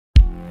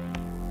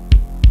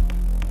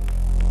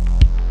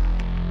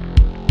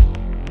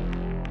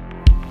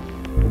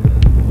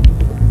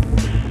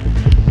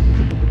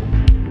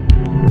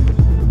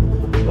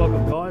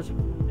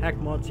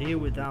here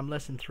with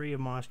lesson 3 of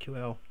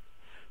MySQL.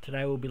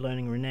 Today we'll be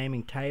learning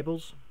renaming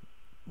tables,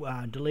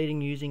 deleting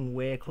using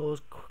where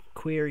clause,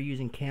 query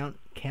using count,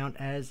 count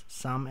as,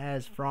 sum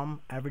as,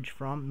 from, average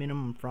from,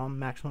 minimum from,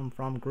 maximum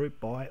from, group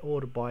by,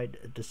 order by,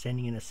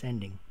 descending and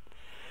ascending.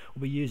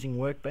 We'll be using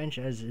Workbench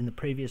as in the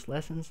previous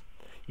lessons.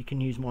 You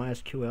can use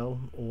MySQL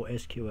or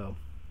SQL.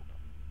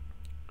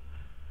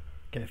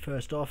 Okay,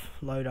 first off,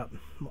 load up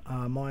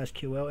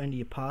MySQL, enter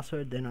your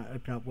password, then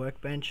open up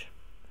Workbench,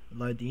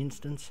 load the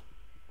instance.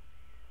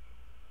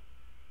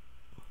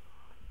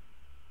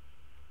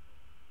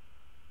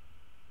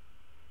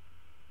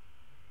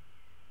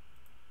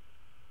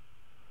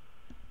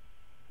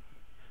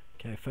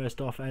 Okay, first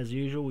off, as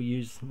usual,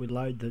 we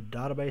load the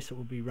database that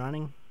we'll be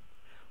running.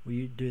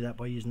 We do that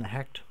by using the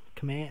hacked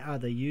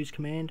command, the use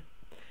command,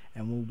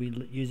 and we'll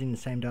be using the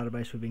same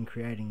database we've been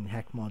creating,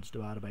 HaKDMoDz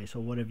database,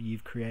 or whatever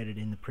you've created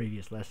in the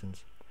previous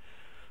lessons.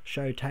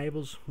 Show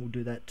tables, we'll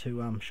do that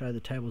to show the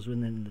tables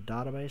within the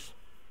database.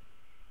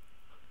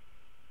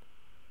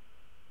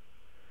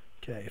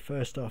 Okay,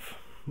 first off,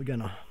 we're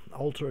going to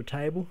alter a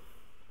table,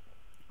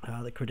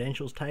 the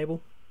credentials table.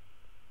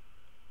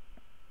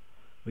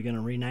 We're going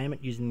to rename it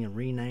using the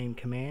rename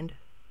command,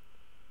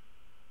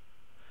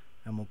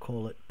 and we'll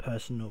call it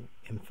personal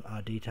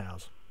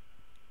details.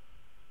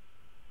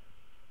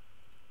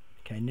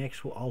 Okay,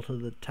 next we'll alter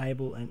the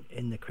table and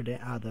in the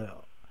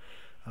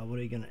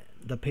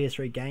the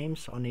PS3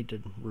 games. I need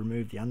to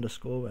remove the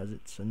underscore as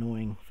it's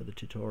annoying for the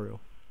tutorial,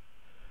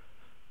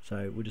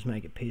 so we'll just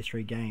make it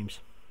PS3 games.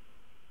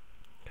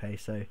 Okay,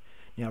 so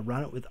now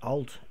run it with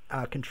Alt,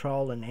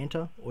 Control and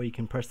Enter, or you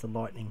can press the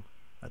lightning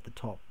at the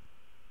top.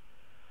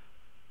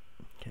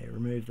 Okay,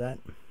 remove that.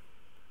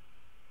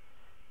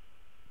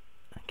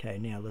 Okay,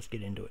 now let's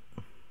get into it.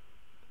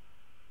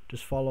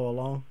 Just follow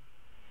along.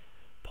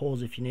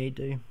 Pause if you need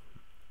to.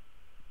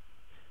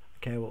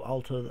 Okay, we'll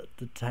alter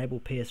the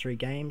table PS3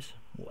 games.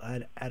 We'll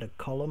add a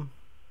column.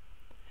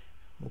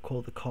 We'll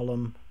call the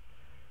column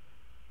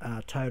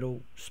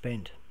total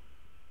spent.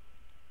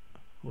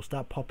 We'll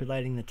start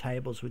populating the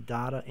tables with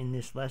data in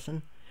this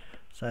lesson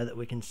so that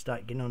we can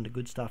start getting on to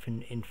good stuff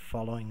in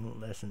following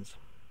lessons.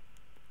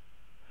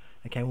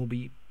 Okay, we'll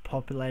be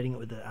populating it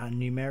with a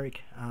numeric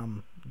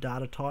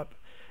data type,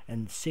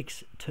 and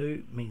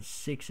 6(2) means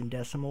 6 in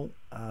decimal,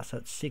 so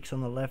it's 6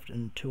 on the left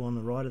and 2 on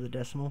the right of the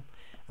decimal,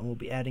 and we'll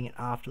be adding it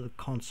after the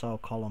console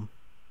column.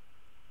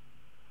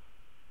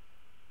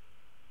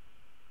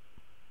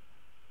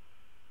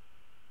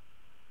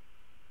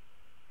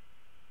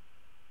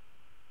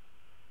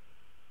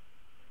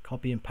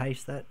 Copy and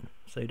paste that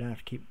so you don't have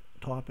to keep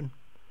typing.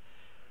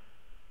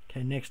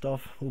 Okay, next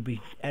off we'll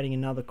be adding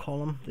another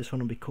column. This one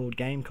will be called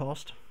game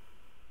cost.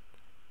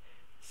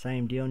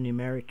 Same deal,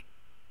 numeric,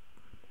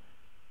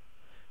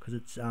 because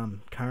it's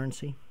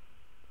currency.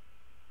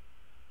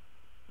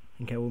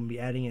 Okay, we'll be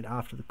adding it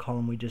after the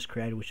column we just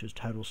created, which was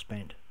total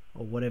spent,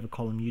 or whatever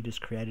column you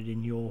just created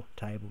in your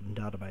table and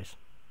database.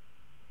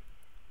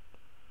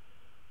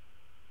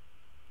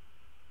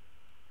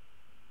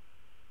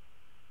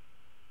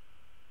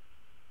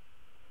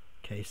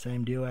 Okay,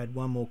 same deal, add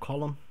one more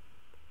column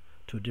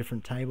to a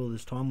different table.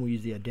 This time we'll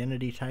use the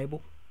identity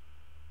table,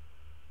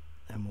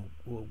 and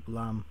we'll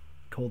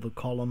call the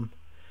column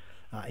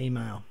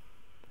email.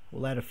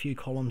 We'll add a few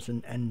columns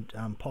and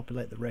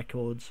populate the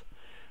records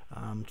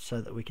so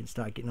that we can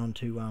start getting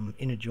onto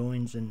inner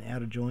joins and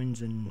outer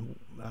joins and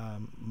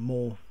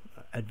more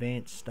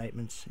advanced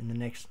statements in the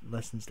next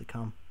lessons to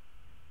come.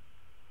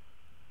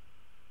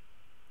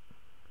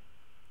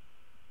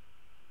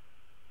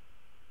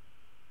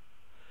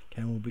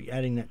 Okay, we'll be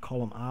adding that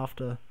column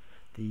after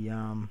the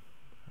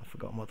I've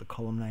forgotten what the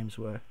column names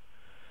were.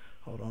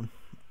 Hold on.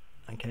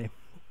 Okay,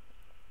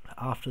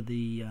 after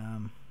the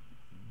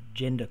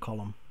gender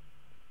column.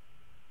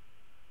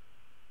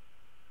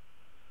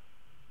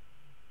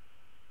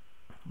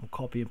 We'll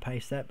copy and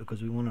paste that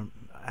because we want to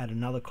add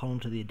another column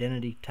to the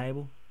identity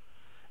table,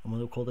 and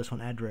we'll call this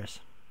one address,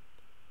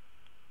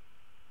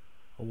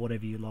 or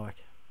whatever you like,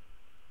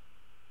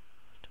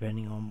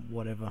 depending on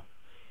whatever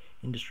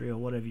industry or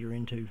whatever you're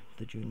into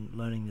that you're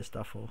learning this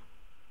stuff for.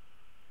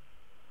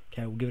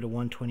 Okay, we'll give it a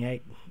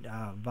 128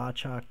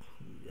 varchar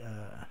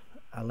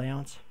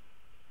allowance.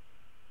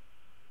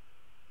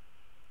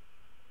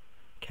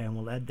 Okay, and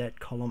we'll add that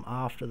column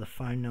after the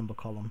phone number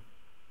column.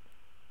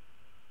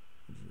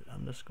 Is it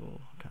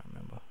underscore? I can't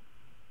remember.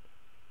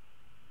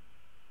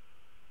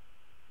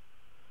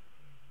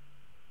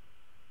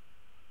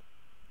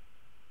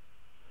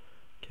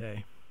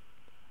 Okay,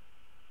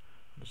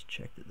 I'll just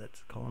check that that's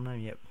the column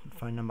name. Yep,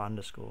 phone number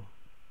underscore.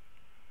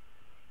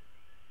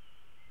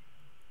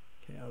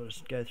 Okay, I'll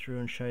just go through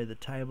and show you the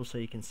table so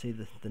you can see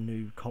the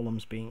new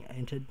columns being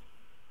entered.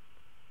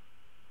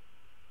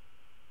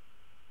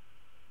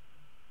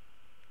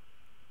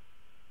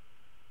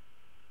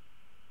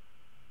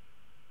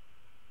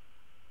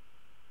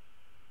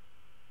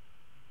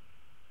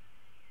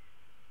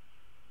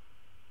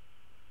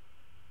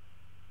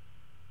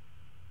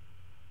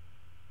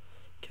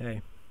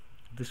 Okay,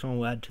 this one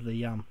will add to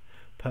the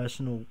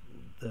personal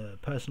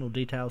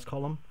details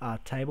column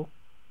table.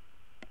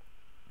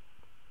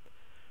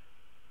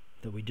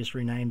 that we just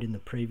renamed in the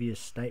previous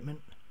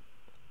statement.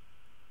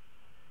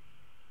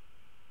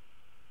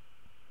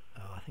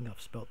 Oh, I think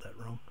I've spelt that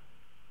wrong.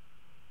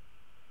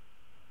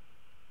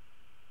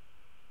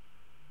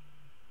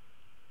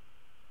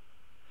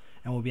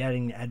 And we'll be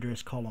adding the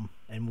address column,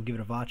 and we'll give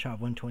it a varchar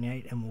of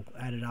 128, and we'll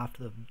add it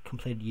after the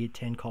completed year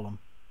 10 column.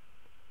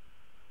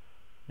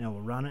 Now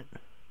we'll run it.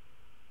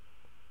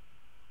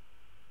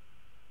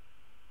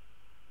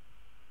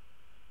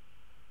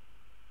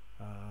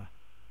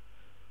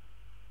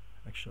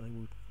 Actually,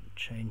 we'll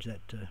change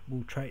that to,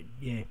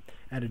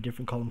 add a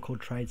different column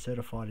called trade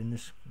certified in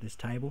this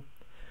table.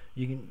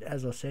 You can,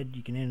 as I said,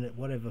 you can end it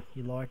whatever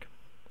you like.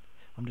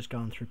 I'm just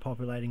going through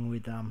populating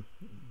with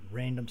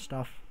random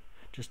stuff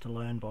just to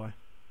learn by.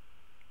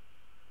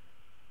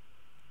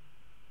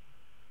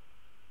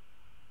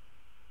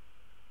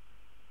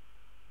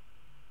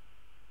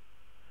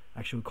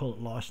 Actually, we call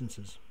it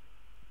licenses.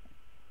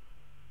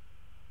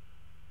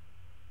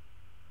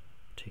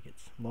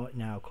 Tickets.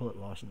 Now I'll call it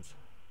license.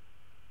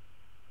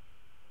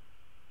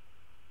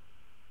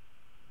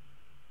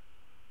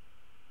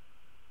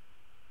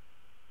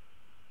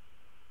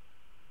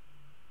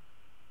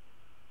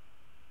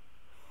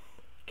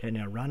 Okay,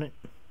 now run it.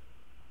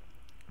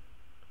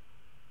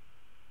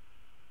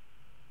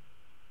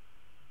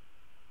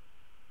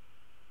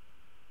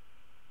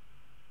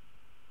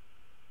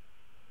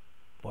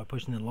 By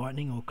pushing the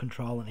lightning or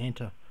control and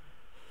enter.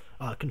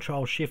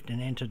 Control shift and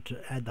enter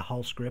to add the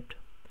whole script,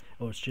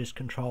 or it's just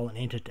control and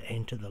enter to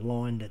enter the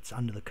line that's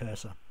under the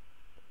cursor.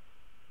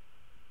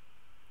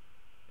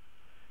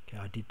 Okay,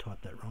 I did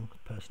type that wrong.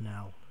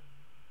 Personnel.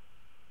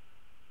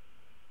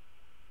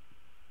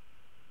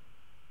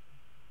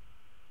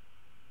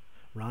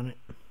 Run it.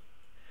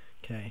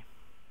 Okay.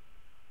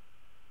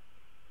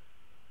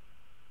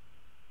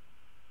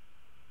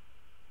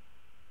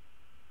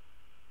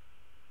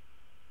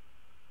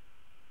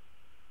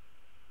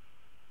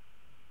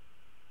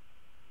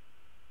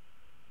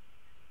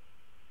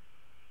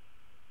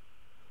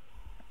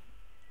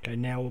 Okay,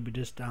 now we'll be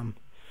just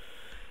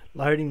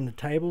loading the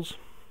tables.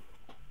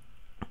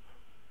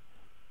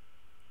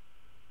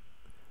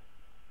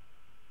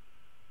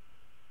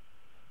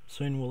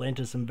 Soon we'll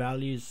enter some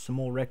values, some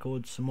more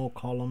records, some more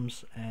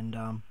columns, and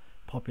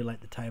populate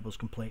the tables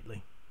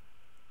completely,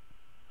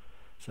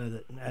 so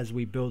that as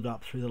we build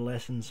up through the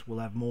lessons, we'll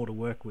have more to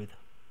work with,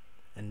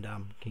 and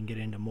can get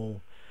into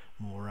more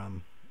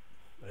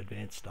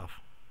advanced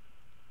stuff.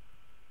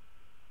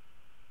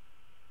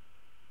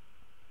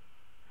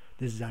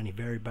 This is only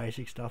very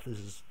basic stuff. This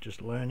is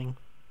just learning,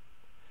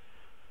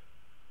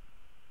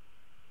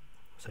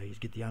 so you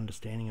get the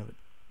understanding of it.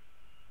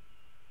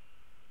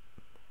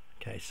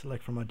 Okay,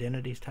 select from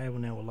identities table.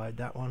 Now we'll load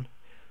that one.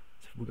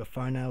 So we've got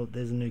phone now.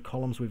 There's the new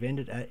columns we've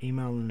entered, at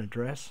email and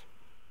address.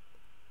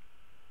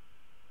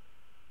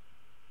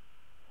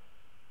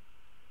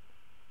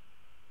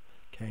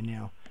 Okay,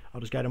 now I'll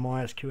just go to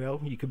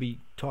MySQL. You could be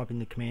typing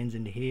the commands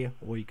into here,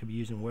 or you could be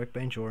using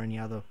Workbench or any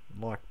other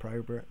like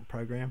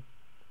program.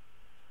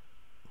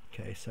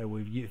 Okay, so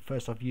we've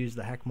first off used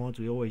the HaKDMoDz.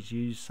 We always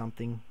use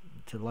something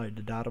to load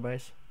the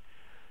database.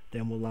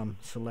 Then we'll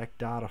select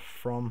data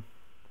from.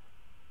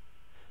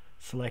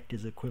 Select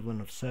is equivalent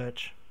of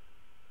search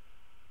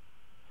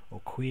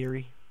or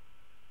query.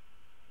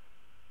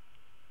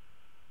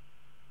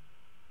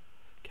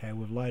 Okay,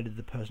 we've loaded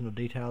the personal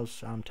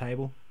details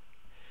table.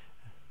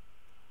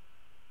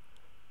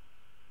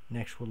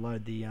 Next we'll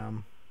load the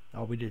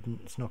oh, we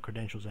didn't, it's not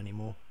credentials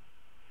anymore,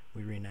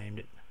 we renamed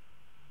it.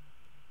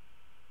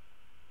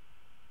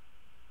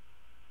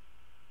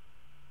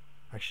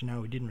 Actually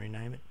no, we didn't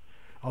rename it.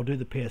 I'll do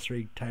the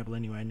PS3 table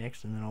anyway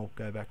next, and then I'll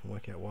go back and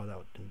work out why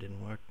that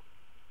didn't work.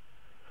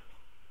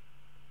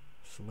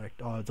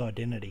 Select, oh, it's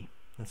identity.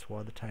 That's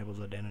why the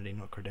table's identity,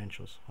 not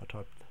credentials. I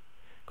typed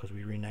because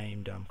we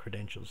renamed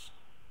credentials.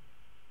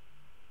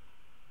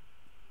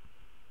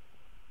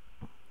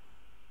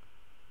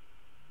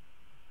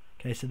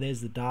 Okay, so there's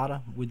the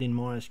data within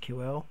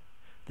MySQL.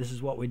 This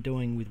is what we're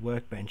doing with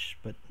Workbench,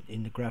 but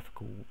in the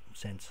graphical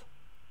sense.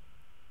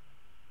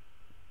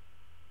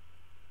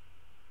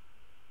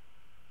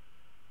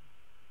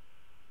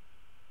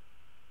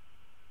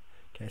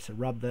 Okay, so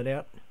rub that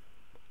out.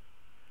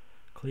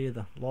 Clear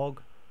the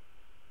log.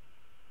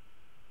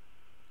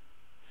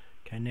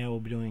 Okay, now we'll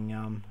be doing what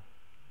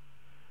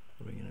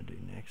are we going to do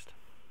next?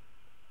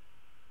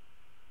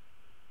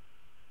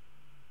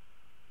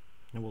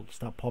 And we'll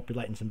start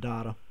populating some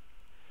data.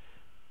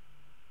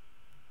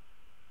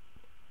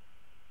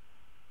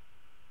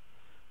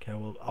 Okay,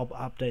 we'll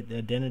update the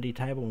identity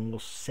table, and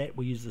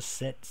we'll use the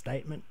set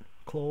statement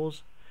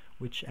clause,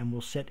 and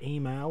we'll set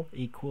email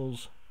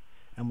equals,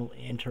 and we'll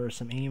enter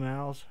some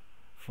emails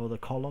for the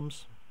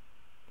columns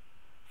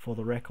for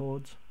the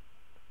records.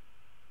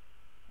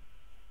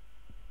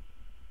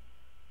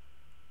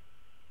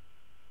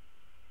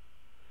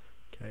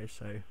 Okay,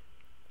 so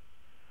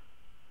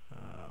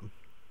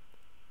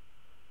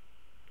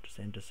just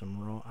enter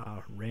some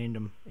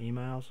random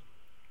emails.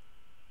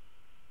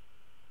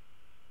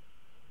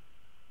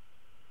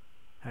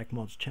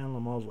 HaKDMoDz channel, I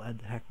might as well add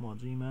the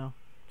HaKDMoDz email.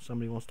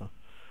 Somebody wants to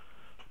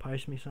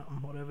post me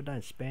something, whatever.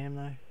 Don't spam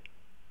though.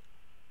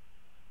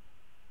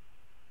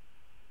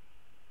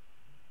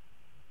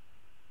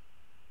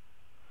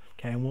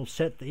 Okay, and we'll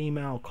set the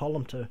email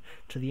column to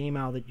the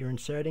email that you're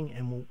inserting,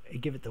 and we'll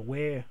give it the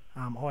where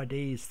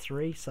ID is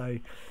 3. So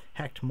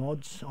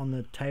HaKDMoDz on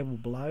the table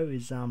below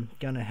is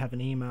going to have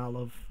an email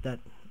of that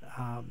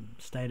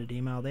stated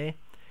email there.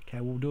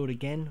 Okay, we'll do it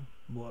again.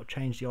 We'll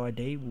change the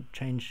ID. We'll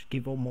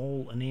give them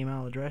all an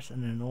email address,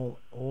 and then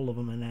all of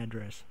them an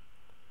address.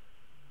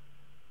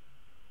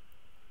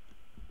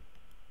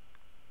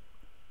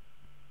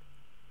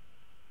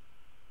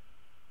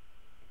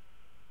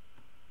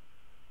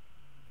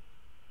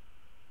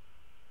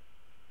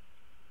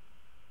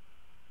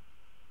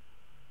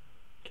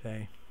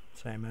 Okay,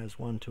 same as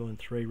 1, 2, and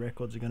 3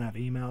 records are going to have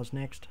emails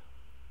next.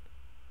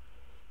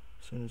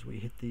 As soon as we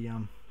hit the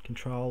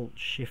Control,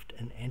 Shift,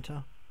 and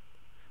Enter,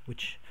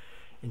 which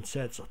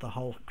inserts the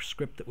whole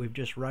script that we've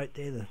just wrote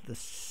there, the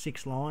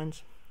 6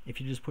 lines. If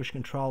you just push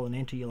Control and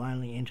Enter, you'll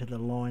only enter the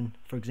line.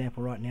 For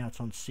example, right now it's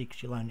on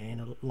 6, you'll only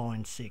enter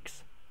line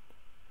 6.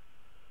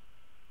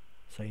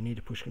 So you need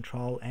to push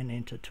Control and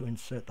Enter to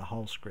insert the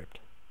whole script.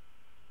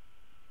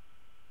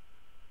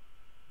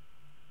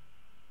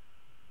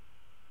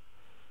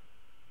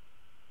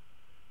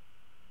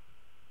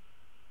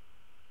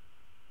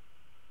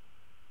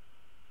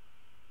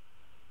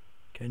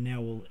 Okay,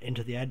 now we'll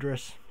enter the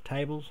address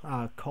tables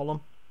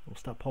column. We'll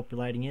start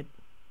populating it.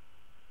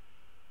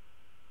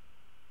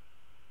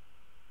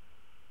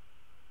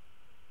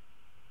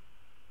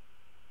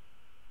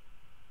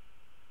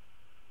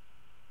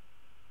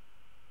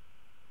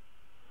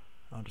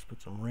 I'll just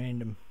put some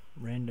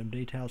random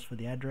details for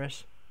the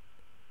address.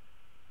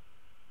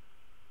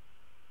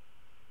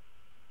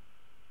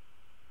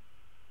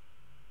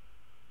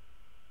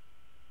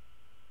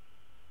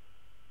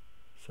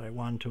 So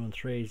 1, 2, and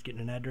 3 is getting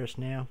an address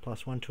now,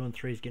 plus 1, 2, and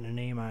 3 is getting an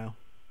email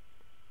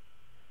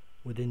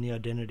within the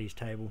identities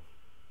table.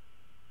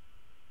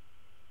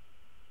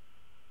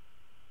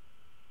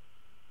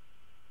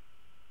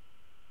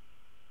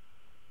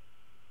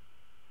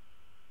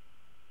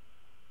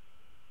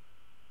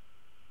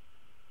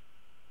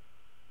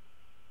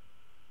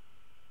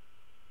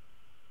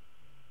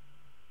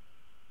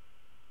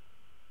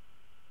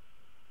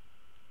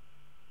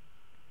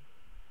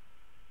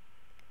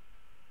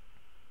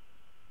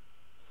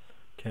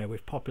 Okay,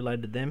 we've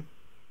populated them.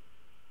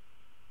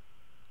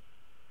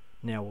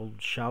 Now we'll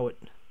show it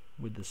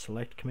with the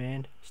select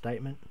command,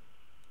 statement,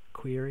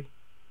 query.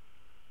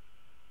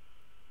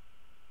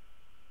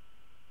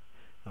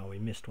 Oh, we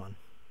missed one.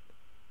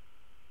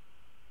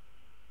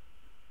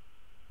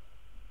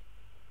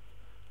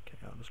 Okay,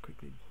 I'll just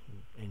quickly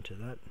enter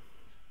that.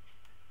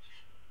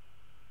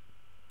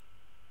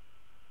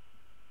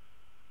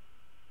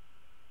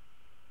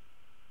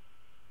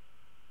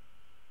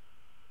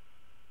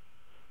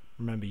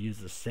 Remember, use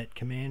the set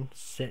command.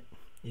 Set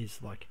is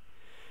like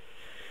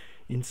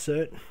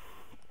insert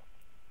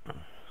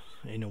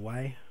in a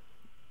way,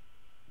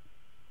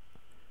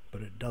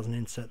 but it doesn't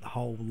insert the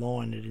whole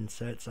line, it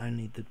inserts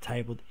only the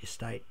table that you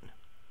state.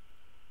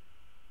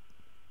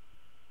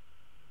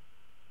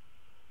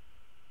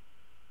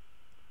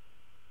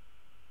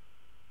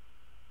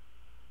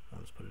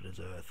 I'll just put it as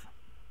earth.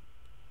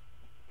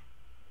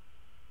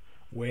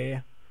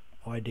 Where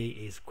ID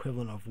is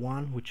equivalent of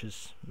 1, which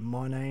is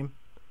my name,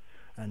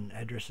 and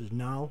address is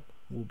null,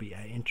 we'll be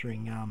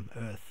entering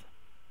earth.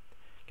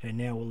 Okay,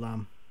 now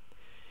we'll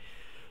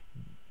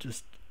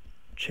just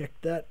check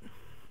that.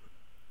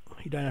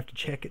 You don't have to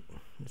check it,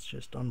 it's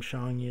just I'm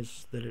showing you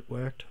that it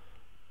worked.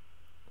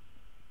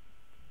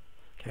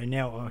 Okay,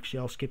 now actually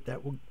I'll skip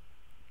that. We'll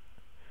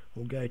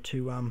go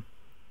to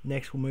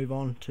next we'll move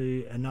on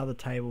to another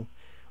table.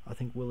 I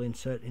think we'll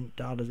insert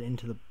data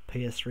into the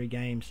PS3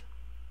 games.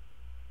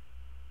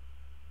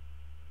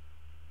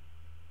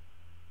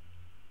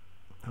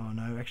 Oh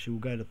no, actually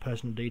we'll go to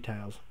personal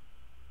details,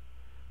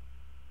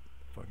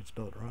 if I can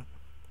spell it right.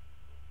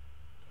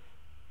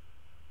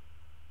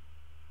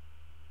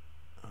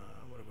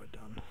 What have I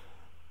done?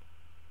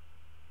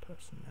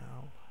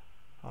 Personnel.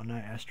 Oh no,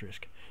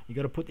 asterisk. You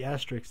got to put the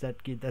asterisk.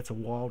 That's a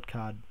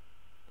wildcard,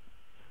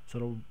 so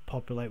it'll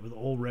populate with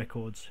all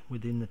records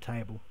within the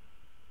table.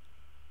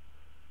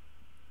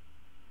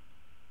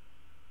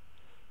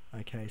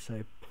 Okay,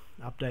 so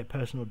update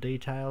personal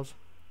details,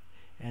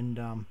 and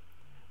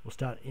we'll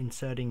start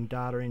inserting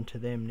data into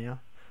them now.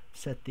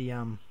 Set the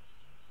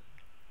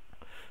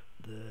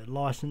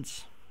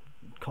license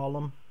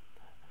column,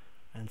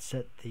 and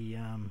set the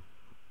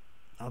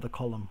other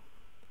column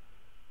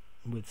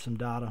with some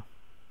data.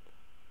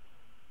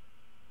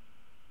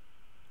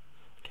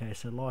 Okay,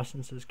 so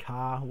licenses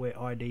car, where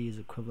ID is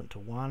equivalent to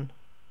 1.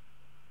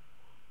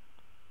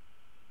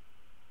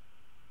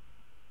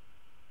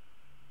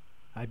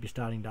 I hope you're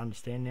starting to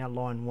understand now.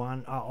 Line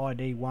 1,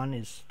 ID 1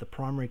 is the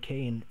primary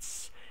key, and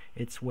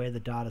it's where the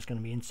data is going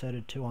to be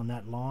inserted to on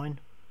that line.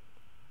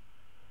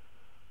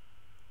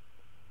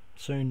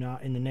 Soon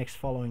in the next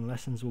following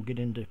lessons we'll get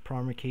into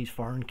primary keys,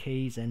 foreign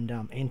keys, and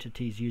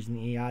entities using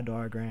the ER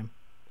diagram.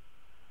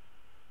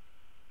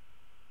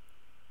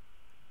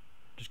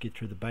 Just get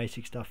through the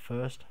basic stuff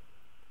first.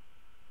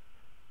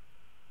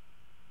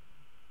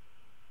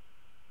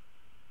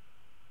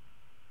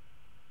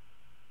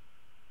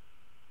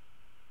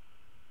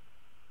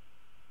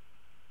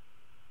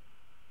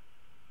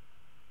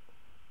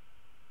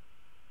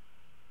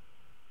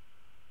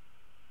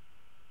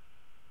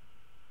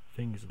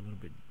 Fingers a little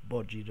bit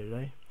bodgy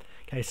today.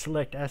 Okay,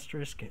 select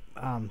asterisk.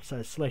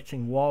 So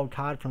selecting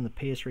wildcard from the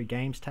PS3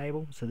 games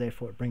table, so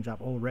therefore it brings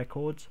up all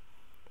records.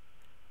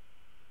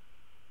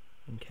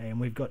 Okay, and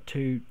we've got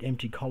two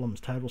empty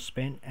columns, total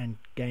spent and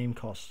game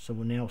cost, so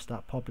we'll now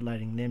start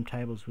populating them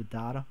tables with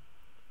data.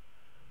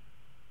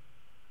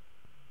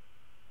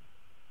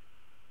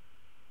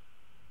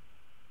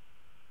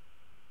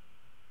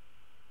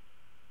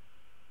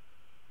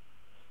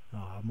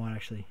 I might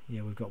actually,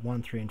 yeah, we've got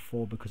 1, 3 and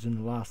 4 because in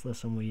the last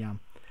lesson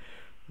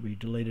we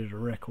deleted a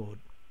record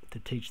to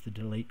teach the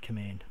delete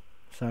command.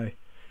 So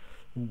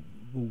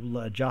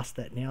we'll adjust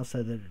that now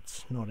so that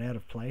it's not out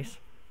of place.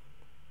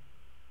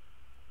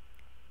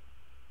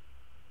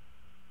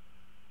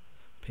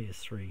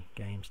 PS3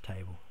 games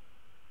table.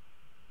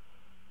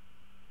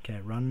 Okay,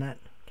 run that.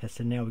 Okay,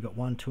 so now we've got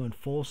 1, 2 and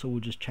 4, so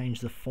we'll just change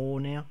the 4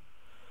 now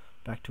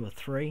back to a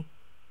 3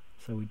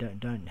 so we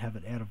don't have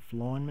it out of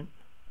alignment.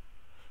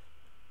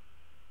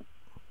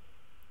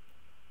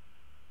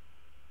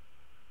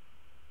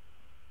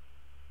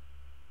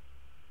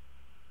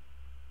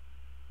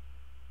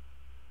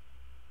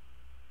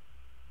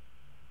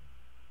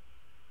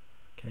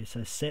 Okay,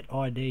 so set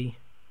ID,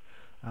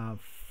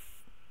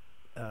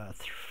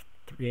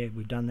 yeah,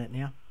 we've done that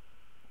now.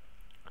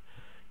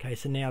 Okay,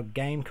 so now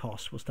game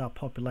cost, we'll start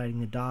populating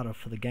the data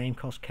for the game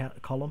cost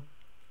column.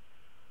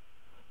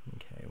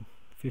 Okay,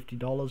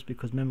 $50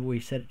 because remember we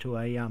set it to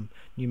a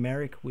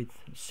numeric with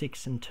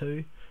 6 and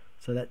 2,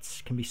 so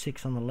that can be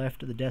 6 on the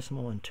left of the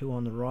decimal and 2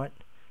 on the right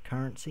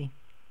currency.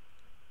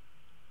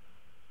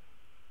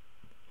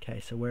 Okay,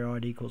 so where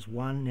ID equals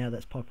 1, now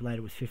that's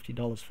populated with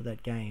 $50 for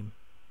that game,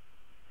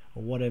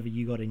 or whatever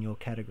you got in your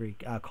category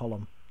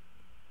column.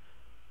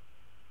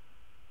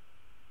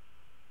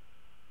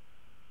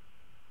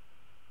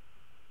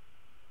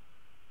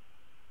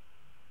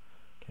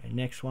 Okay,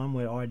 next one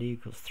where ID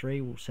equals 3,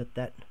 we'll set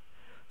that.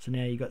 So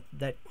now you got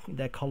that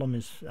column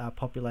is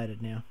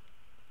populated now.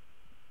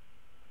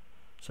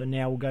 So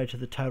now we'll go to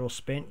the total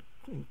spent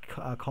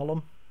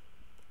column.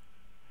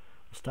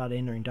 We'll start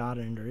entering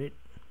data into it.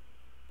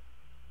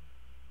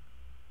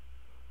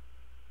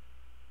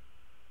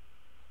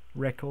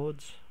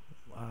 Records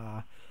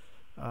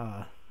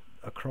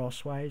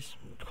crossways,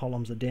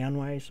 columns are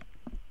downways,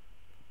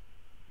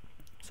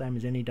 same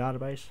as any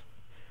database.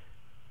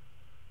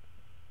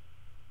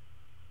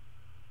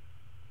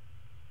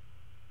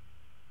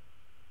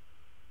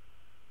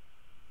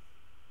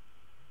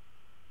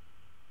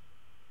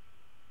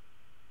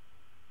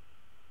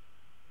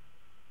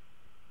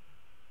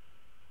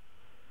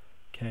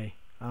 Okay,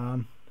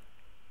 I'll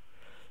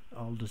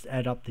just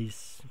add up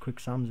these quick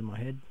sums in my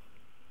head.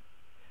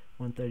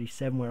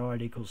 137 where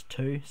ID equals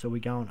 2, so we're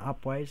going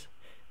upways.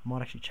 I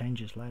might actually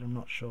change this later, I'm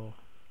not sure.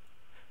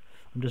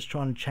 I'm just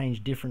trying to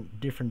change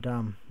different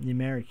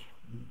numeric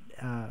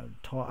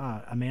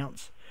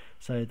amounts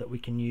so that we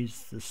can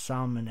use the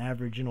sum and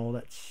average and all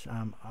that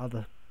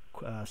other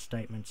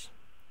statements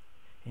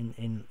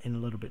in a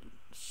little bit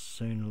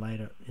soon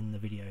later in the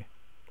video.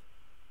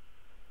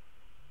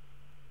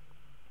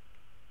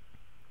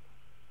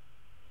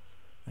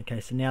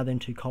 Okay, so now then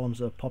 2 columns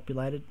are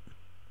populated.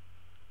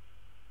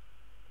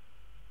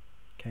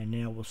 Okay,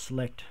 now we'll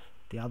select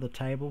the other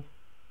table,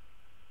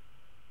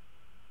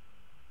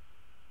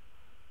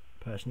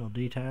 personal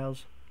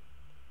details,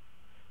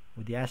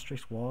 with the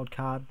asterisk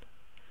wildcard.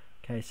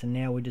 Okay, so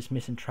now we're just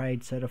missing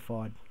trade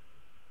certified.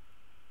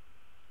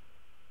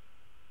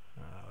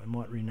 We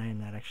might rename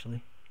that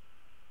actually.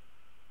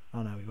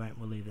 Oh no, we won't,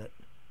 we'll leave that.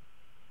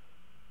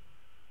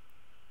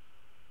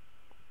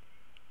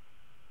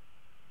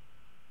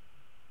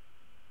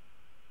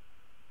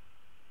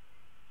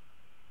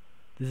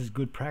 This is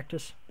good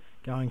practice.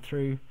 Going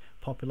through,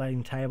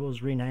 populating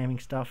tables, renaming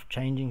stuff,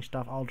 changing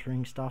stuff,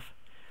 altering stuff,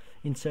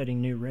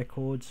 inserting new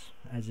records,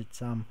 as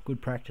it's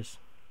good practice,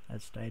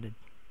 as stated.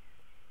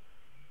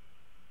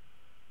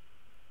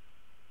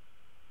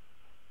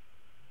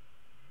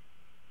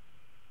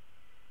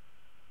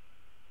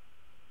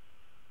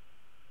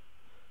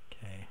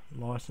 Okay,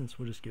 license,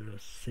 we'll just give it a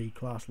C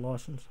class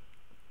license,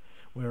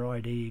 where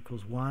ID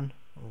equals 1,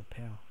 or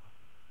power.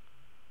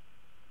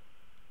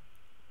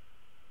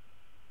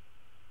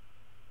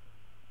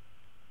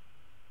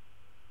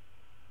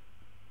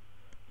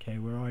 Okay,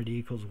 where ID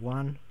equals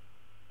 1.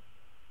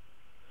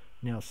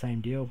 Now same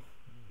deal,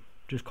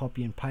 just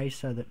copy and paste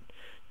so that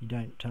you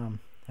don't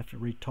have to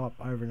retype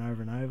over and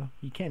over and over.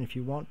 You can if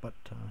you want, but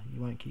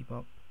you won't keep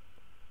up.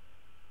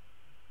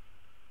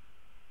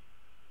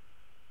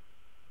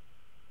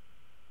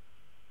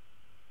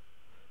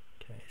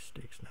 Okay,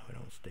 sticks, no we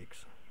don't want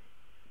sticks.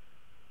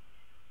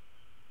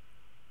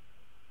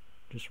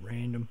 Just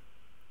random.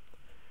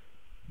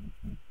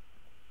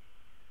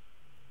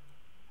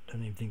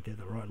 Don't even think they're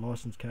the right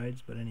license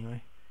codes, but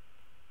anyway.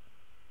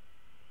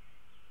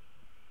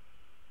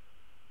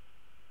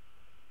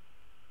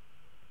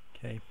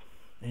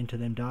 enter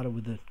them data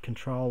with the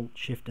Control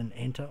Shift and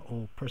Enter,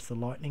 or press the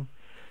lightning.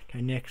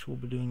 Okay, next we'll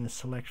be doing the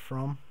select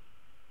from,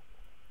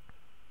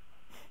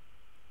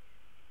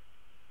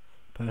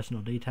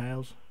 personal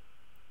details,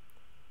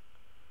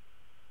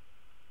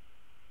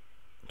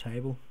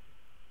 table.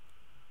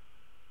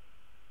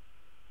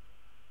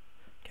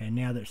 Okay,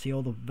 now that see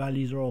all the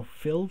values are all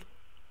filled,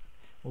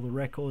 all the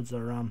records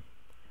are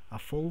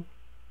full.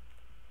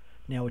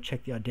 Now we'll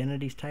check the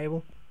identities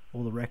table,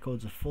 all the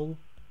records are full,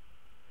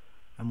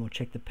 and we'll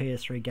check the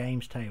PS3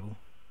 games table.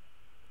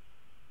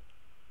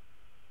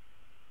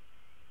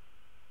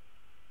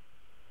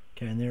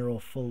 Okay, and they're all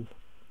full.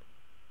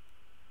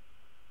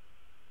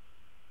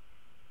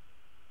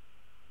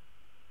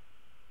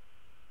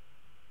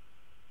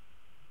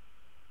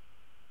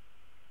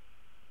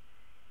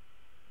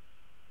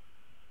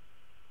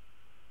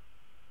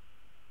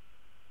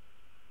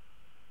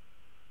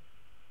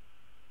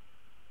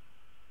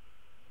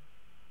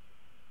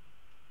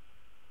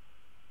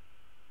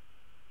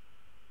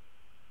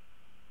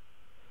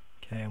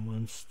 Okay, and we'll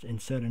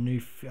insert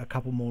a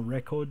couple more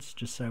records,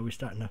 just so we're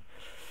starting to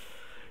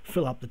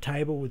fill up the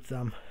table with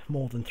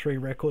more than 3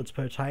 records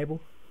per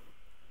table.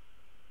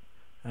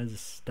 As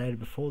stated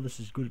before, this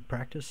is good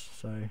practice,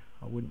 so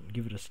I wouldn't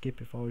give it a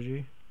skip if I was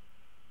you.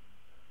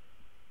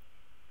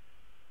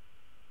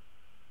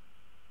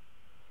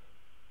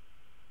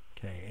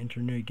 Okay, enter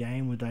a new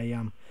game with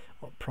a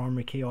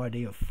primary key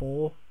ID of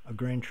 4, a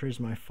Gran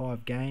Turismo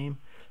 5 game,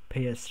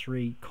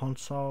 PS3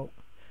 console.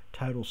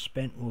 Total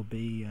spent will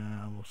be,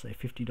 we'll say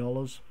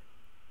 $50.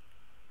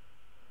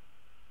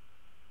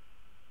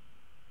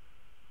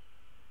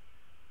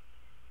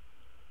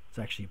 It's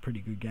actually a pretty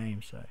good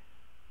game, so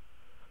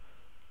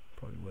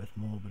probably worth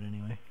more, but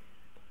anyway.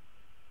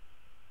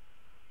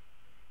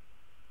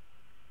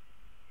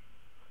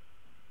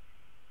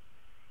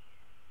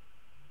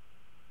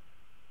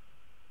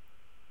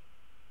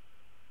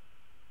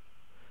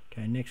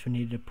 Okay, next we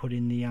need to put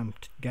in the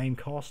game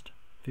cost,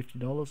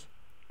 $50.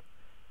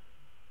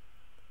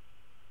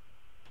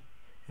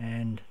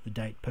 And the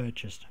date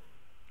purchased.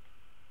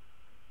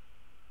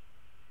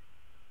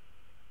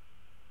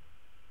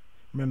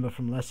 Remember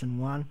from lesson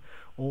 1,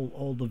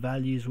 all the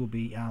values will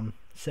be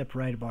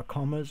separated by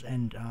commas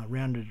and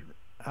rounded,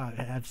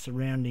 have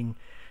surrounding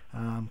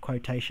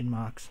quotation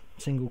marks,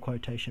 single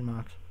quotation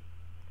marks.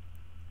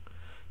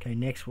 Okay,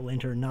 next we'll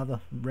enter another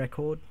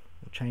record.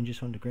 We'll change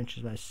this one to Gran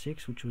Turismo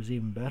 6, which was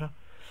even better.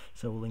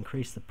 So we'll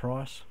increase the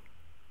price.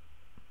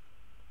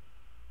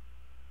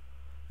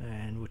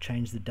 And we'll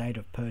change the date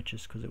of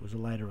purchase because it was a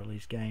later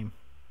release game.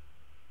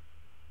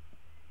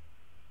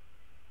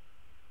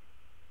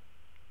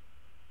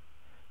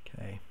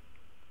 Okay.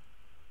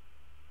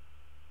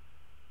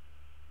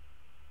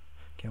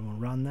 Okay, we'll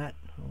run that.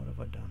 Oh, what have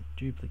I done?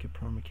 Duplicate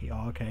primary key.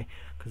 Oh, okay,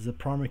 because the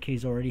primary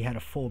keys already had a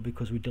 4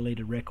 because we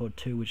deleted record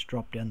 2, which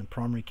dropped down the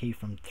primary key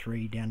from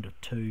 3 down to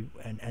 2,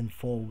 and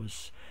 4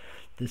 was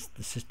this.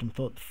 The system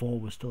thought 4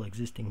 was still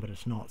existing, but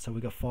it's not. So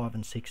we got 5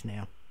 and 6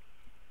 now.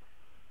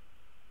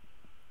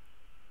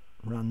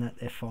 Run that,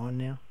 they're fine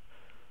now.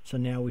 So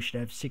now we should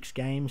have 6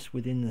 games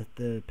within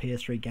the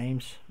PS3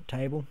 games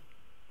table.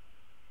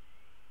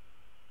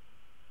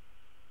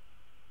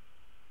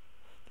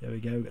 There we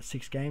go, we've got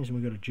 6 games and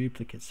we've got a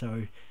duplicate.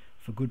 So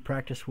for good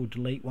practice, we'll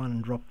delete one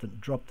and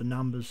drop the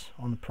numbers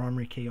on the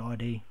primary key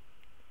ID.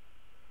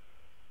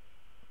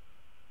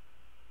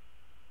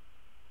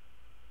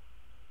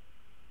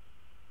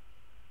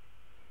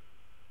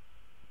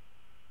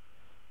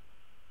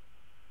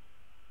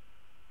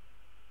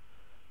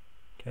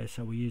 Okay,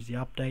 so we use the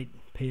update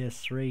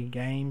PS3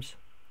 games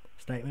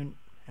statement,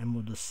 and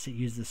we'll just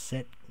use the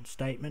set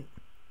statement,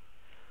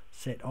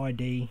 set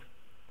ID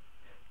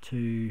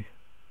to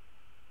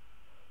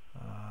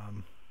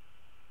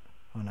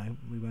oh no,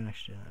 we won't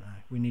actually do that. No.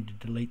 We need to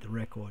delete the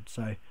record,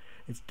 so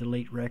it's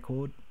delete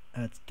record,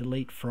 it's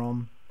delete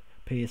from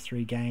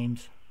PS3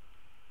 games,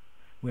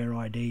 where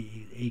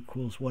ID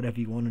equals whatever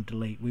you want to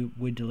delete.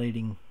 We're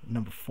deleting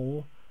number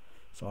 4,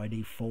 so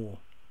ID 4,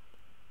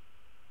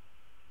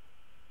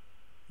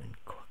 and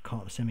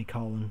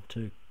semicolon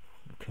to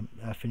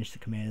finish the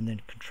command, and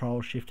then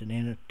Control Shift and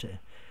Enter to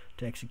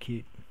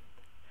execute.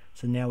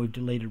 So now we've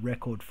deleted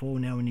record 4.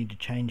 Now we need to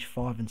change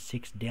 5 and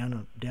 6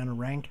 down a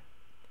rank.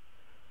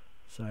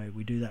 So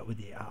we do that with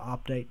the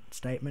update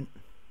statement,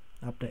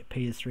 update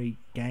PS3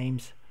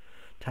 games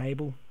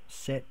table,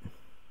 set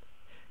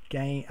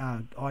game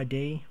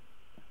ID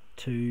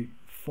to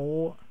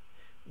 4,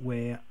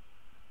 where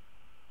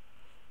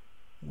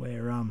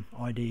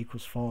ID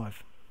equals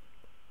 5.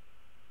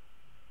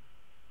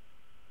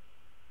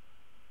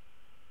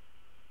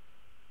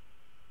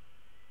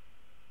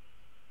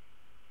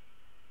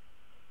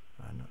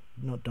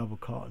 Not double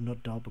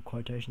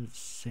quotations, it's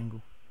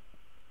single.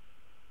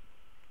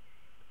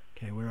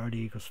 Okay, where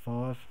ID equals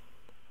 5,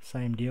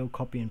 same deal,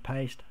 copy and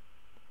paste.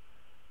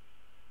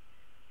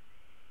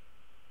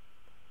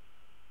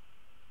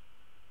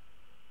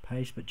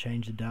 Paste, but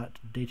change the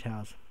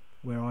details.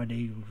 Where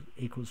ID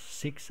equals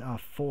 6,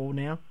 4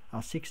 now,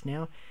 6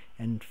 now,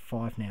 and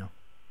 5 now.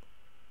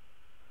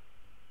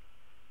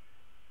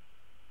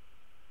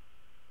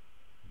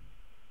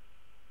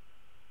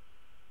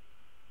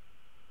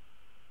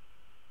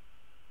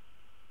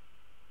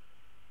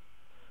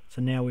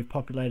 So now we've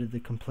populated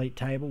the complete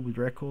table with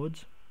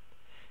records,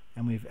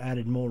 and we've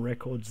added more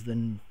records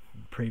than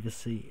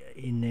previously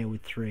in there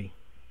with 3.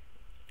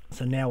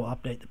 So now we'll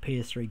update the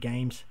PS3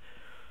 games,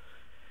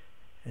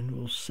 and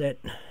we'll set,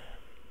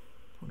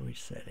 what are we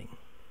setting?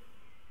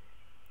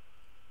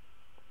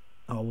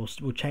 Oh,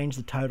 we'll change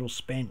the total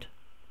spent.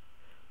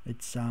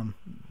 It's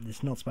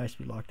not supposed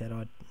to be like that.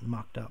 I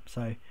mucked up,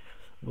 so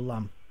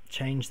we'll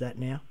change that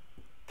now.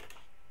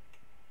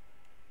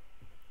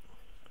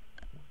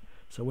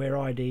 So where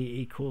ID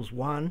equals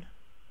 1,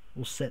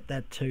 we'll set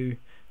that to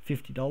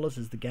 $50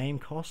 as the game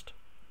cost.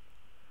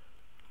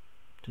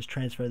 Just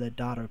transfer that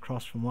data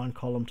across from one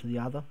column to the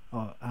other,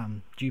 or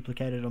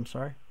duplicate it, I'm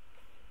sorry.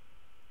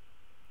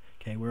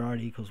 Okay, where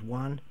ID equals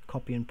 1,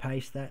 copy and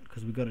paste that,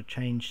 because we've got to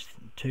change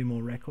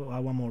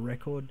one more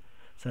record.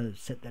 So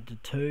set that to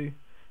 2,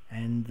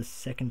 and the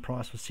second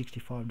price was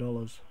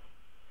 $65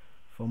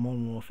 for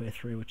Modern Warfare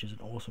 3, which is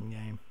an awesome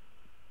game.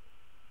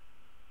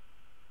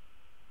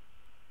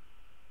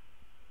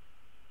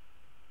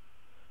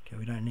 Okay,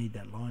 we don't need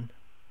that line.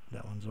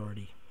 That one's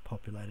already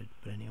populated,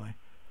 but anyway.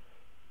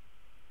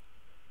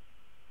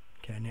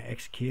 Okay, now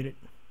execute it.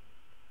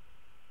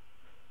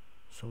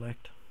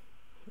 Select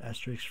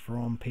asterisk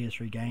from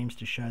PS3 games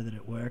to show that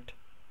it worked.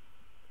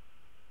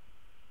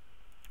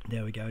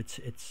 There we go.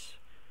 It's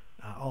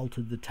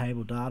altered the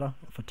table data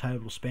for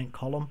total spent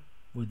column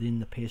within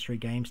the PS3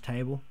 games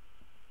table.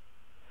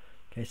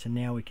 Okay, so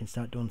now we can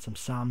start doing some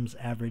sums,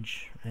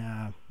 average,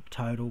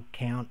 total,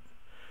 count,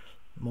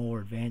 more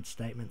advanced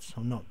statements.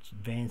 Well, not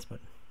advanced, but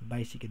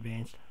basic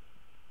advanced.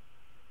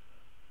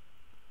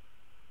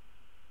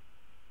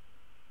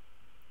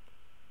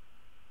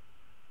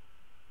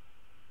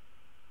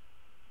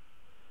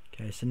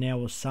 Okay, so now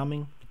we're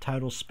summing the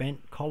total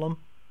spent column.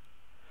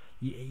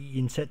 You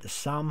insert the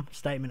sum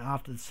statement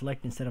after the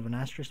select instead of an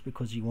asterisk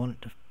because you want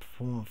it to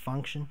perform a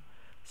function.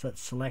 So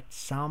it's select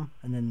sum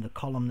and then the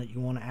column that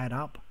you want to add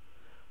up.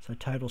 So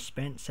total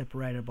spent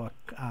separated by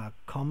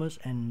commas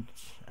and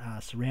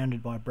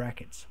surrounded by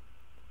brackets.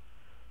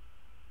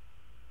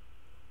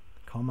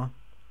 Comma.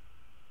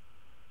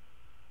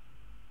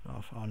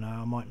 Oh no,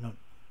 I might not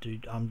do.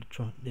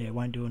 I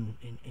won't do an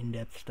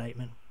in-depth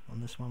statement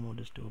on this one. We'll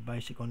just do a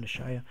basic one to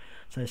show you.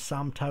 So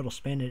sum total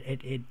spent,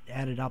 it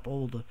added up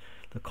all the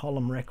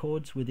column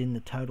records within the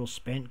total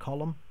spent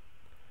column.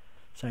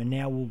 So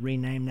now we'll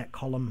rename that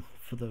column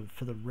for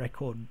the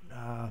record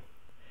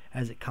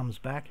as it comes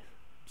back.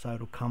 So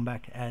it'll come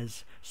back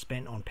as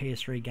spent on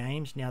PS3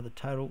 games. Now the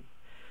total,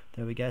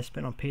 there we go,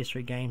 spent on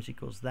PS3 games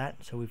equals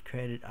that. So we've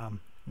created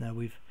now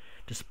we've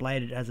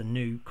displayed it as a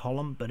new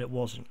column, but it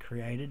wasn't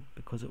created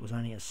because it was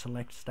only a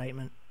select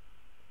statement.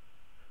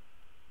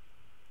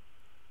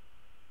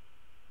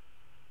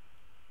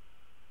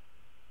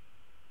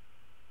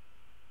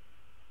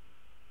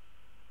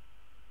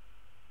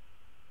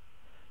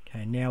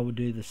 Okay, now we'll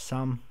do the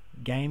sum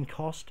game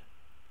cost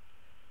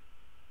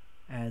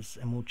and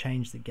we'll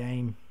change the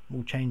game.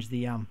 We'll change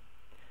the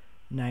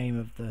name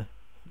of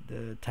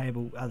the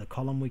table, the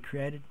column we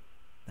created.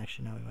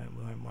 Actually, no,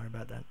 we won't worry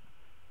about that.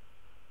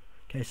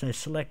 Okay, so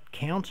select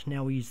count.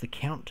 Now we use the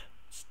count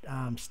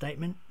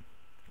statement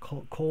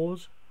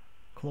clause.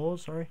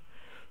 Sorry.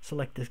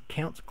 Select the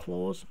count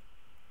clause,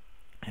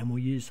 and we'll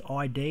use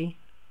ID.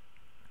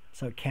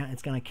 So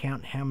it's going to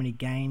count how many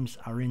games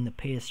are in the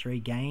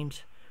PS3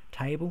 games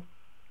table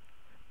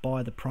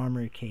by the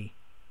primary key.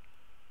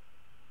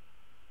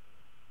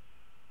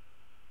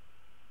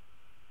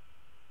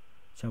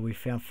 So we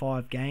found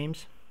 5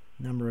 games.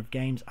 Number of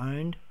games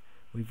owned.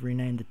 We've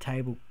renamed the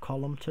table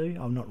column to.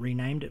 I've not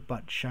renamed it,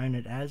 but shown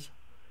it as.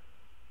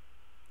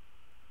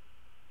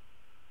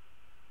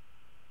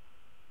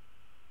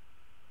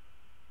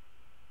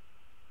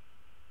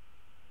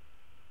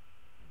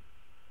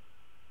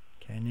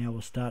 Okay, now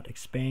we'll start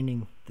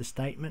expanding the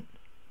statement.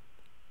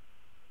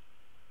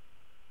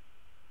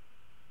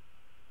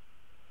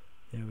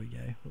 There we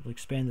go. We'll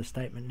expand the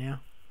statement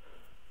now.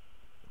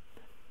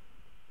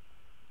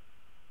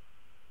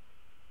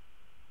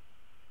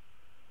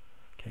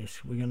 Okay,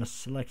 so we're going to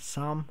select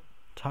sum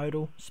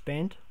total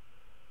spent.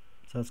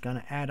 So it's going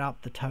to add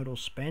up the total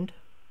spent,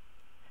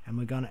 and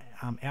we're going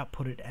to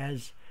output it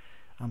as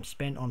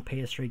spent on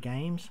PS3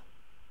 games,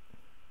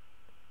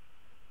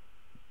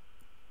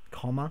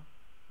 comma,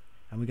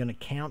 and we're going to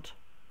count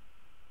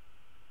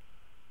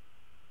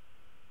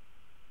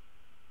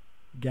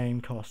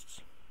game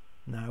costs.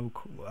 No,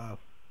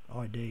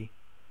 ID.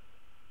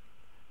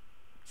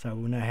 So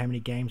we'll know how many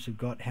games we've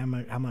got, how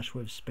much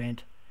we've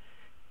spent,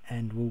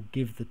 and we'll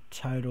give the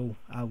total,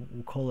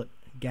 we'll call it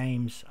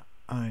games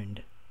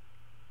owned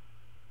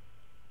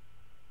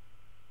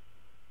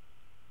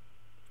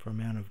for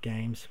amount of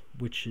games,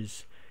 which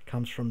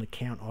comes from the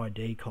count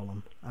ID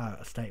column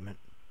statement.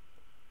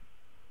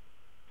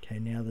 Okay,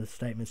 now the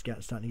statement's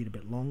starting to get a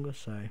bit longer,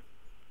 so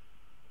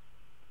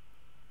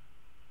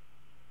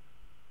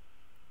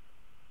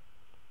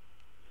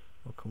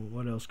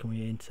what else can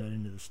we insert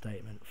into the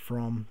statement?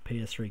 From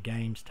PS3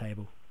 games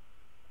table.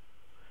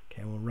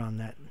 Okay, we'll run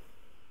that.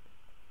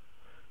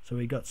 So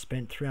we got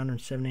spent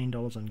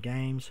 $317 on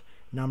games.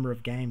 Number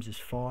of games is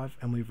 5,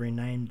 and we've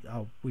renamed.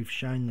 We've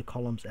shown the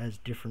columns as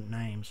different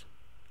names.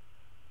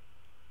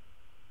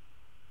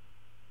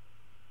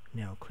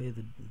 Now I'll clear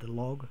the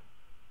log.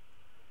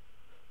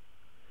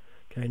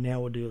 Okay, now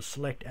we'll do a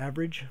select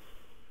average.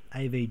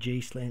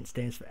 AVG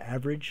stands for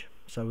average,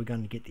 so we're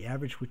going to get the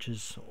average, which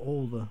is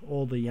all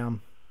the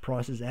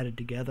prices added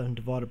together and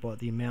divided by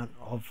the amount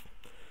of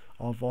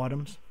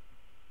items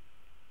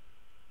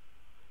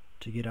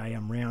to get a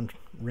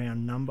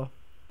round number.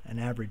 An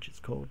average it's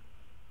called.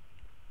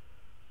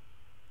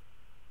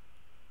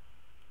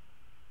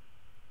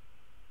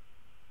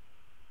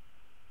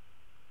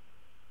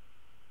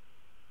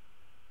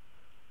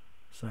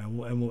 So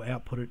and we'll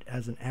output it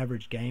as an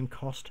average game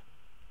cost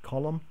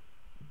column.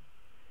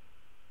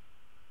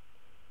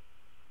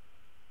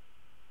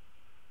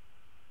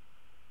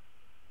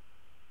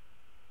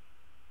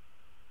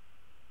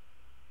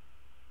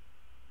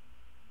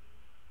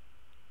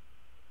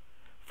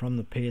 From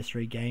the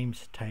PS3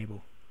 games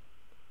table.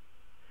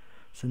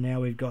 So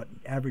now we've got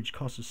average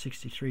cost of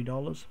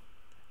 $63.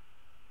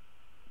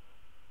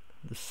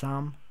 The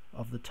sum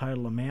of the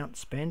total amount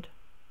spent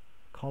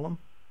column.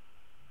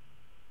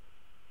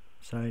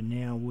 So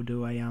now we'll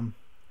do a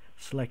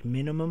select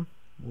minimum.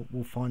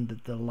 We'll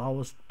find the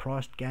lowest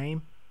priced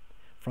game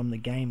from the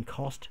game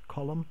cost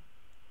column,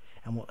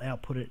 and we'll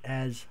output it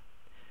as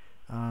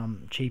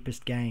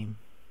cheapest game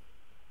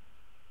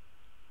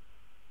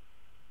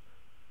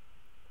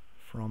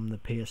from the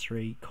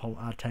PS3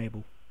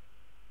 table.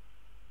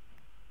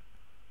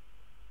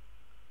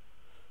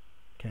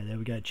 Okay, there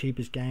we go.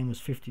 Cheapest game was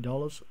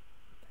 $50.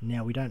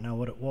 Now we don't know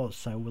what it was,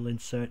 so we'll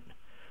insert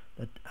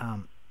that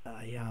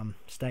a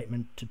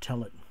statement to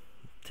tell it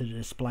to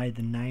display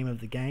the name of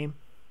the game.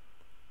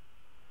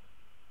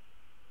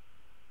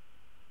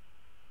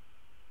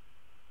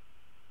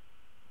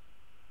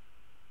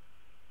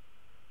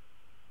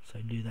 So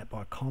do that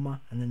by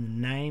comma, and then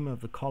the name of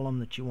the column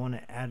that you want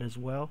to add as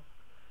well.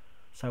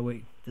 So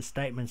the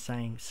statement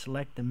saying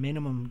select the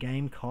minimum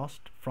game cost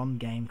from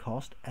game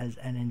cost and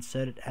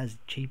insert it as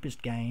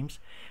cheapest games,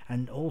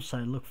 and also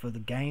look for the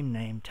game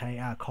name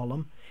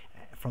column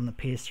from the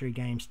PS3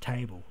 games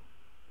table.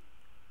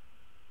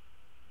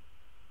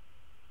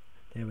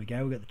 There we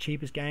go. We got the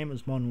cheapest game. It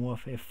was Modern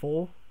Warfare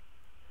 4,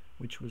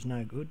 which was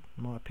no good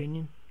in my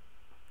opinion.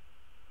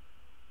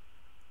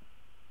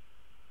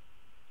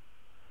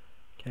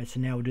 Okay,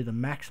 so now we'll do the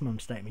maximum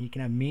statement. You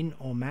can have min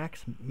or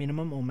max,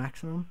 minimum or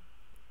maximum,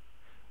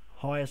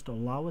 highest or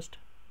lowest.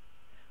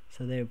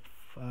 So they're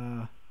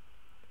what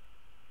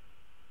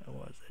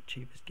was the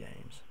cheapest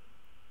games?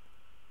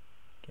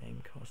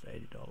 Game cost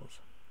 $80.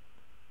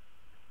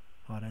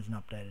 Oh, it hasn't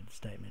updated the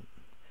statement.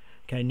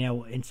 Okay, now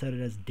we'll insert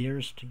it as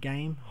dearest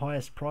game,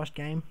 highest priced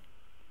game.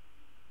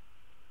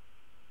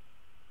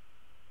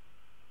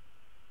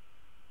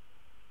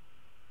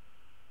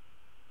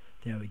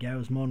 There we go. It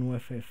was Modern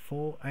Warfare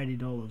 4,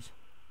 $80.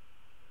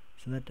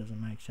 So that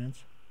doesn't make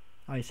sense.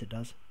 Oh yes, it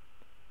does.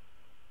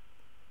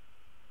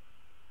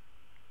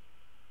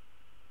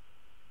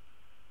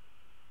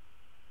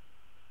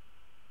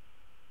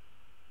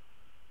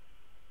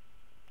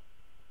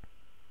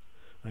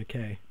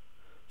 Okay,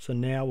 so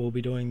now we'll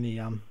be doing the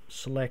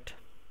select,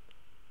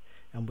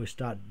 and we'll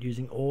start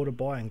using order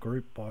by and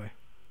group by.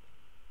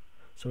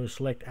 So we'll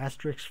select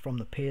asterisk from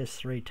the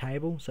PS3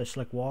 table, so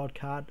select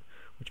wildcard,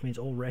 which means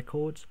all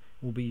records.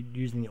 We'll be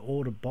using the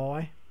order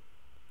by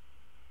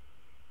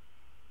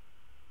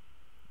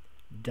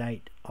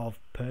date of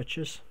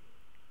purchase.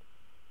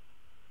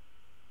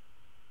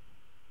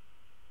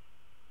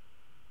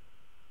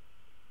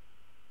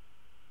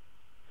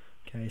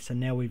 Okay, so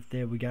now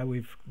there we go.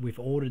 We've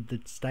ordered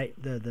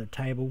the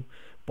table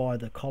by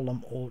the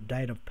column or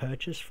date of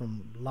purchase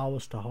from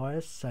lowest to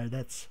highest. So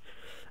that's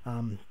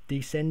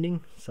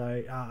descending.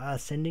 So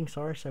ascending.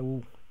 Sorry.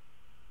 So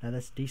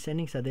that's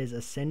descending. So there's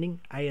ascending.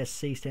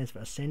 ASC stands for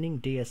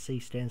ascending.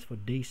 DSC stands for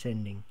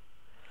descending.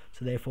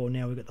 So therefore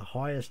now we've got the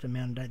highest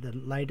amount of data, the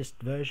latest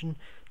version,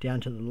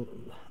 down to the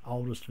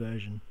oldest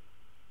version.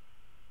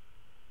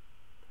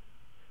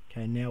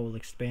 Okay, now we'll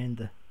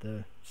expand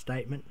the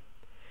statement.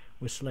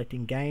 We're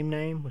selecting game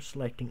name, we're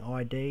selecting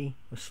ID,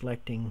 we're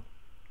selecting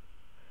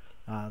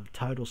the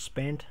total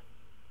spent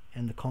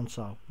and the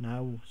console.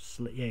 No, we'll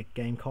select, yeah,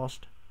 game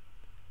cost.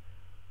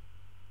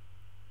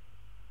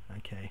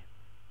 Okay.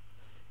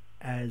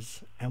 And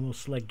we'll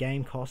select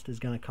game cost is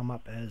going to come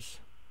up as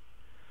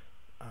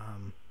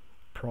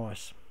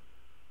price.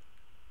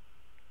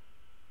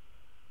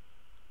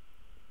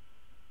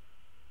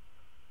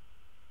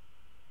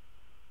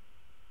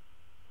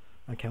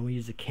 Okay, we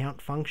use the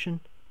count function.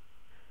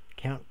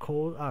 Count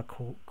clause.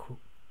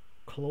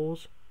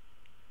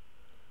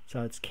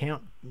 So it's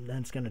count, then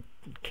it's going to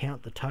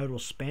count the total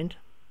spent,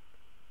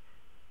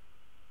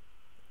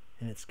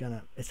 and it's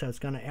going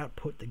to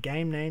output the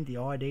game name, the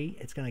ID.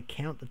 It's going to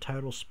count the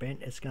total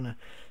spent. It's going to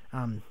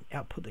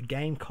output the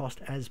game cost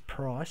as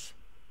price.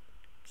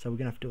 So we're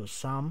going to have to do a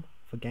sum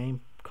for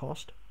game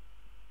cost.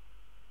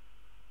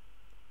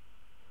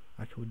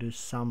 Okay, we'll do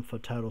sum for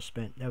total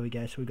spent. There we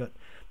go. So we got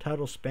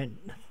total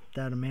spent,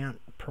 that amount,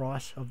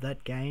 price of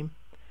that game,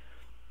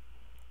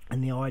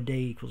 and the ID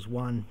equals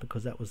 1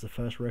 because that was the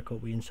first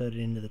record we inserted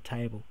into the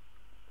table.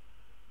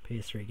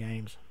 PS3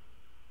 games.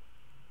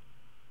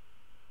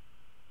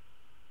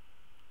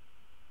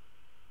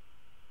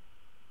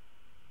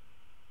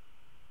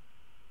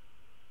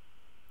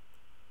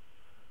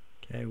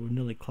 Okay, we'll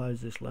nearly close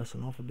this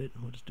lesson off a bit.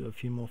 We'll just do a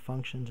few more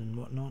functions and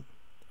whatnot.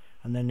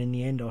 And then in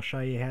the end I'll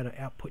show you how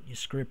to output your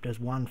script as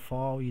one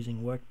file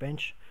using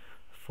Workbench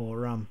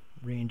for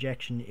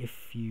re-injection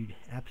if you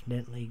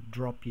accidentally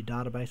drop your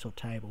database or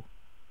table,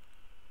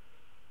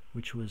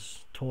 which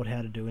was taught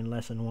how to do in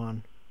lesson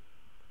 1.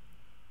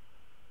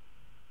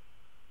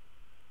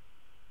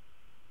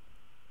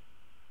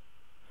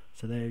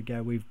 So there you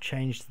go, we've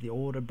changed the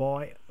order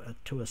by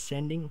to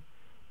ascending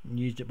and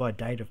used it by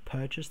date of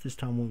purchase. This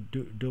time we'll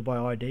do it by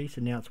ID,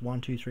 so now it's 1,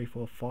 2, 3,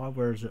 4, 5,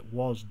 whereas it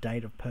was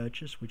date of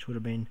purchase, which would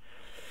have been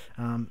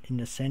in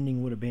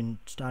ascending would have been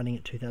starting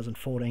at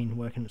 2014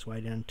 working its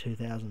way down to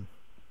 2000.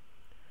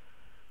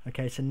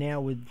 Okay, so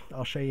now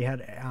I'll show you how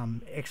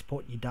to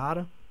export your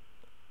data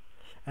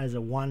as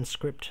a one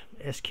script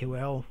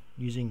SQL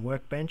using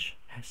Workbench.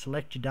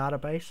 Select your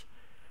database.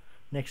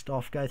 Next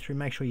off, go through,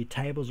 make sure your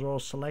tables are all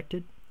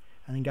selected,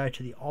 and then go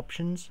to the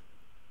options.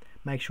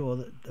 Make sure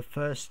that the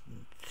first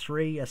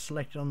 3 are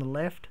selected on the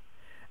left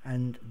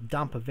and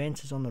dump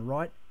events is on the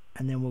right,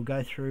 and then we'll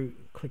go through,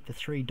 click the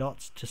 3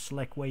 dots to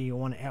select where you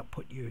want to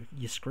output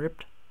your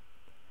script.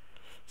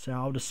 So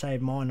I'll just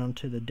save mine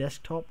onto the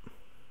desktop.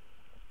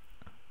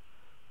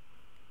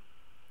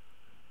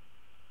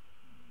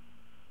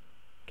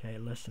 Okay,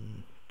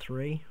 lesson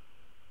 3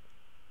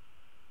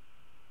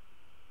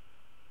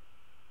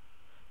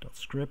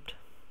 .script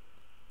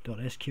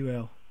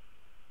 .sql.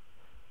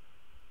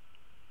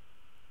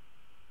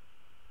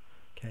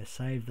 Okay,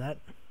 save that.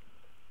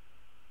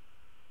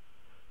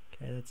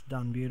 Okay, that's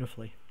done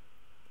beautifully.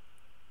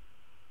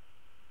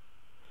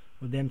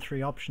 With them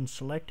 3 options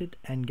selected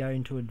and go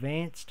into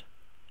advanced,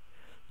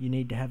 you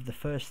need to have the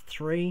first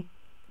 3,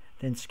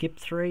 then skip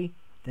 3,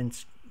 then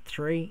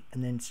 3,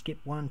 and then skip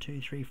 1,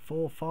 2, 3,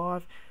 4, 5,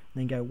 and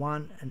then go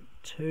 1 and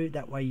 2.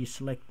 That way you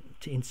select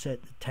to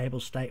insert the table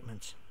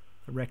statements,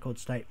 the record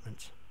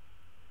statements.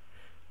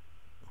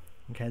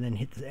 Okay, then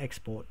hit the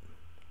export.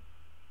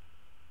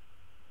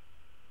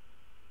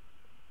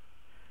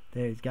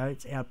 There you go,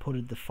 it's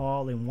outputted the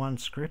file in one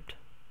script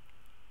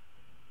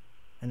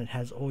and it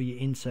has all your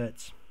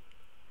inserts.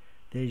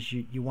 There's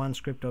your one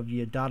script of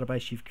your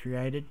database you've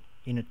created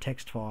in a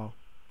text file,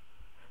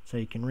 so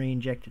you can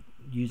re-inject it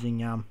using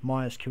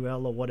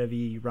MySQL or whatever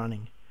you're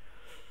running.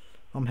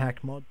 I'm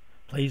HaKDMoDz.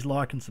 Please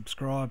like and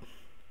subscribe,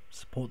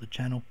 support the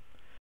channel.